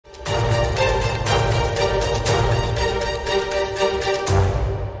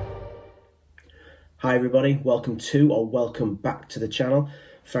Hi everybody, welcome to or welcome back to the channel.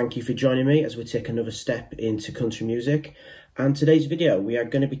 Thank you for joining me as we take another step into country music. And today's video we are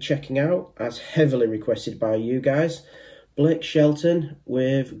going to be checking out, as heavily requested by you guys, Blake Shelton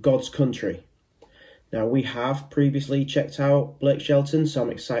with God's Country. Now we have previously checked out Blake Shelton, so I'm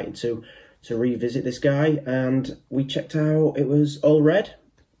excited to revisit this guy. And we checked out, it was All Red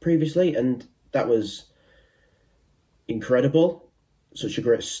previously, and that was incredible. Such a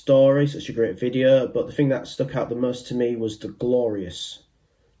great story, such a great video, but the thing that stuck out the most to me was the glorious,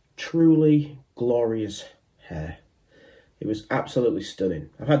 truly glorious hair. It was absolutely stunning.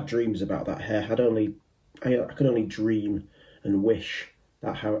 I've had dreams about that hair. I could only dream and wish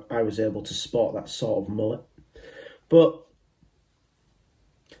that how I was able to sport that sort of mullet. But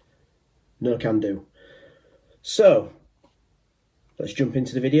no can do. So let's jump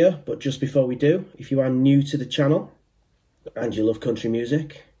into the video. But just before we do, if you are new to the channel and you love country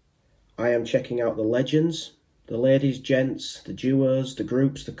music, I am checking out the legends, the ladies, gents, the duos, the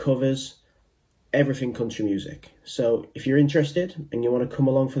groups, the covers, everything country music. So if you're interested and you want to come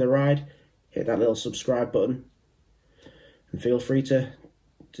along for the ride, hit that little subscribe button and feel free to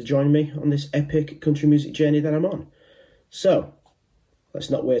join me on this epic country music journey that I'm on. So let's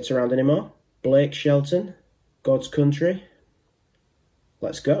not wait around anymore. Blake Shelton, God's Country,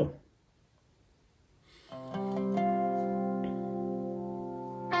 let's go.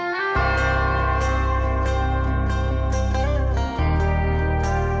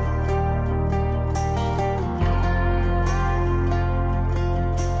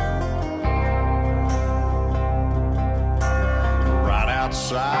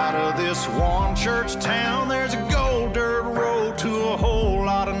 Outside of this one church town, there's a gold dirt road to a whole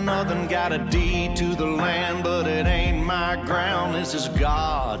lot of nothing. Got a deed to the land, but it ain't my ground. This is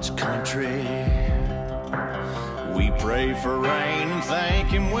God's country. We pray for rain and thank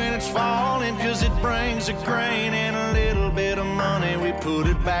Him when it's falling, 'cause it brings a grain and a little bit of money. We put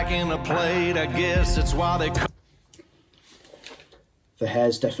it back in the plate, I guess that's why they call. The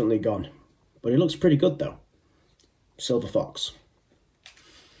hair's definitely gone, but it looks pretty good though. Silver Fox.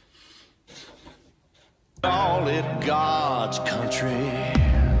 Call it God's country.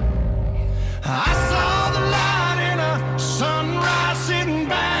 I saw the light in a sunrise, sitting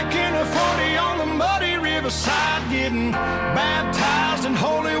back in a 40 on the muddy riverside, getting baptized in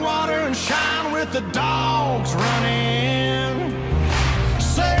holy water and shine with the dogs running.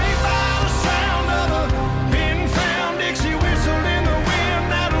 Saved by the sound of a pin-found Dixie whistle in the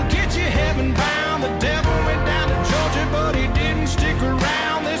wind that'll get you heaven bound. The devil went down to Georgia, but he didn't stick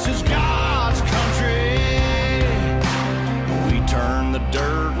around. This is God's country. Turn the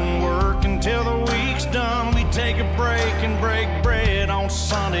dirt and work until the week's done. We take a break and break bread on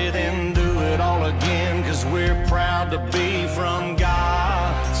Sunday, then do it all again, 'cause we're proud to be from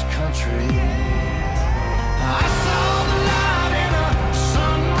God's country. I saw the light in a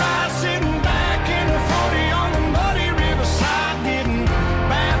sunrise, sitting back in a 40 on the muddy riverside, getting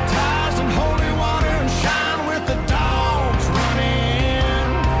baptized in holy water and shine with the dogs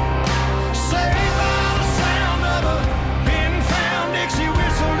running. Saved by the sound of a Dixie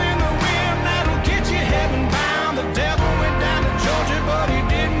whistle in the wind that'll get you heaven bound. The devil went down to Georgia, but he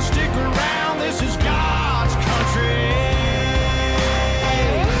didn't stick around. This is God's country.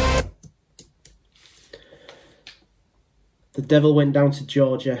 The devil went down to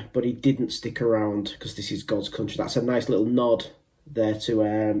Georgia, but he didn't stick around, because this is God's country. That's a nice little nod there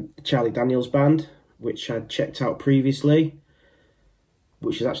to Charlie Daniels Band, which I'd checked out previously,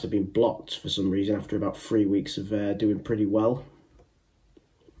 which has actually been blocked for some reason after about 3 weeks of doing pretty well.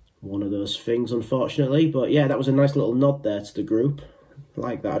 One of those things, unfortunately. But yeah, that was a nice little nod there to the group. I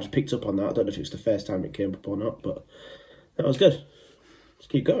like that. I just picked up on that. I don't know if it's the first time it came up or not, but that was good. Let's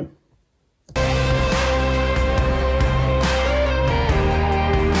keep going. God's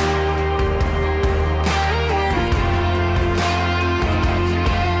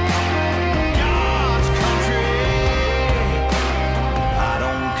country. I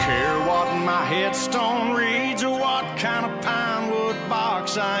don't care what my headstone reads or what kind of pine wood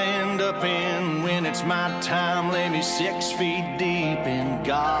box I end up in. When it's my time, lay me 6 feet deep in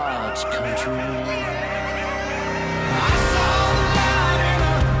God's country. I saw the light in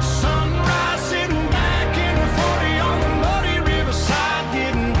a sunrise, sitting back in a 40 on the muddy riverside,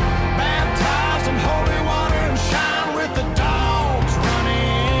 getting baptized in holy water and shine with the dogs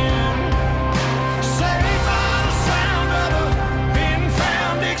running. Saved by the sound of a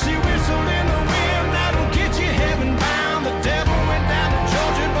pin-found Dixie whistle in the wind that'll get you heaven bound. The devil went down to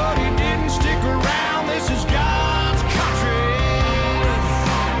Georgia, but he didn't stick around. This is God's country.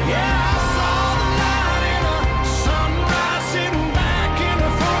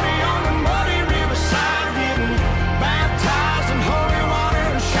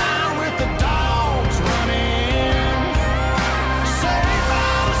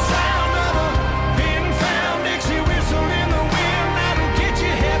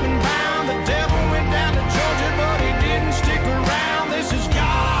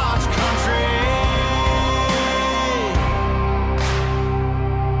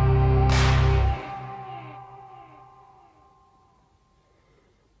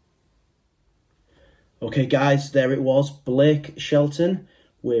 Okay guys, there it was, Blake Shelton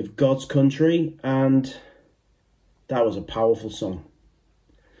with God's Country, and that was a powerful song.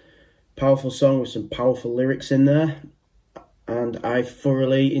 Powerful song with some powerful lyrics in there, and I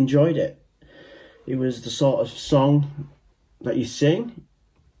thoroughly enjoyed it. It was the sort of song that you sing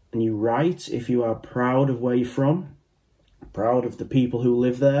and you write if you are proud of where you're from, proud of the people who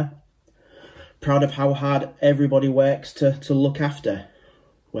live there, proud of how hard everybody works to look after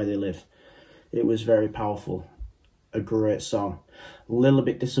where they live. It was very powerful, a great song. A little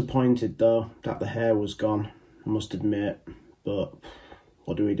bit disappointed though that the hair was gone, I must admit, but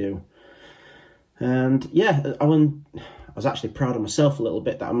what do we do? And yeah, I was actually proud of myself a little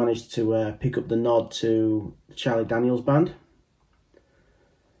bit that I managed to pick up the nod to the Charlie Daniels Band.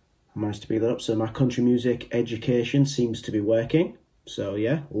 I managed to pick that up, so my country music education seems to be working. So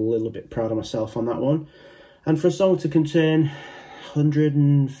yeah, a little bit proud of myself on that one. And for a song to contain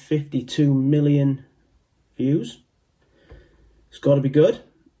 152 million views, it's got to be good,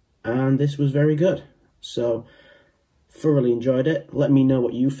 and this was very good. So thoroughly enjoyed it. Let me know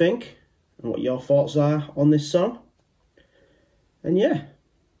what you think and what your thoughts are on this song. And yeah,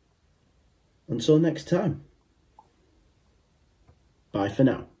 until next time, bye for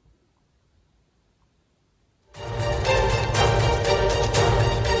now.